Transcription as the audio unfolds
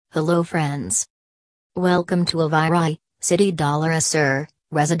Hello friends. Welcome to Avirai, City Dholera Sir,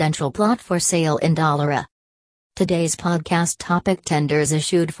 residential plot for sale in Dholera. Today's podcast topic: tenders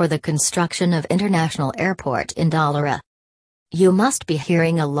issued for the construction of International Airport in Dholera. You must be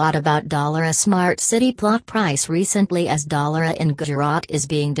hearing a lot about Dholera Smart City plot price recently, as Dholera in Gujarat is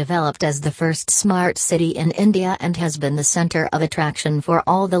being developed as the first smart city in India and has been the center of attraction for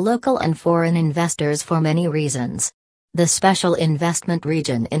all the local and foreign investors for many reasons. The special investment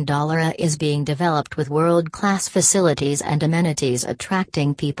region in Dholera is being developed with world-class facilities and amenities,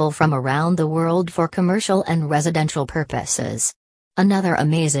 attracting people from around the world for commercial and residential purposes. Another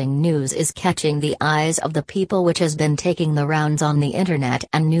amazing news is catching the eyes of the people, which has been taking the rounds on the internet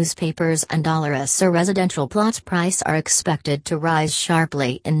and newspapers, and Dholera's residential plots price are expected to rise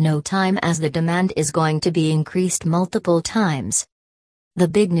sharply in no time, as the demand is going to be increased multiple times. The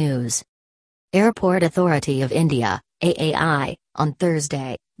big news: Airport Authority of India (AAI), on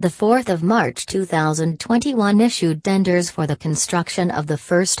Thursday, the 4th of March 2021 issued tenders for the construction of the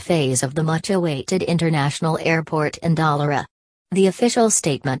first phase of the much-awaited International Airport in Dholera. The official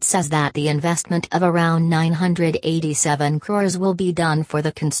statement says that the investment of around 987 crores will be done for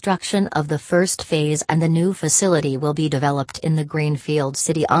the construction of the first phase, and the new facility will be developed in the Greenfield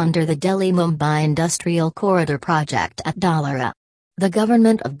city under the Delhi-Mumbai Industrial Corridor project at Dholera. The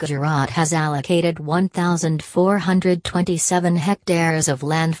government of Gujarat has allocated 1,427 hectares of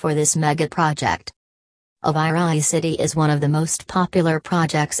land for this mega project. Avirai City is one of the most popular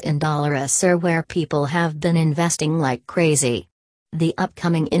projects in Dholera Sir, where people have been investing like crazy. The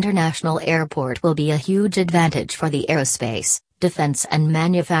upcoming international airport will be a huge advantage for the aerospace, defense and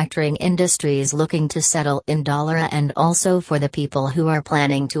manufacturing industries looking to settle in Dholera, and also for the people who are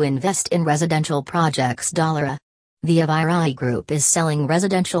planning to invest in residential projects. Dholera. The Avirai Group is selling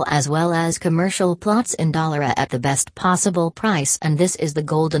residential as well as commercial plots in Dholera at the best possible price, and this is the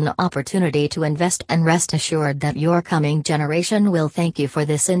golden opportunity to invest, and rest assured that your coming generation will thank you for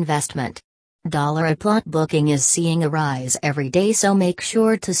this investment. Dholera plot booking is seeing a rise every day, so make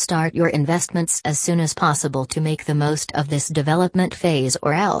sure to start your investments as soon as possible to make the most of this development phase,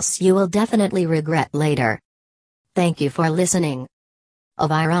 or else you will definitely regret later. Thank you for listening.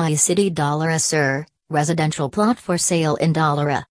 Avirai City Dholera Sir, residential plot for sale in Dholera.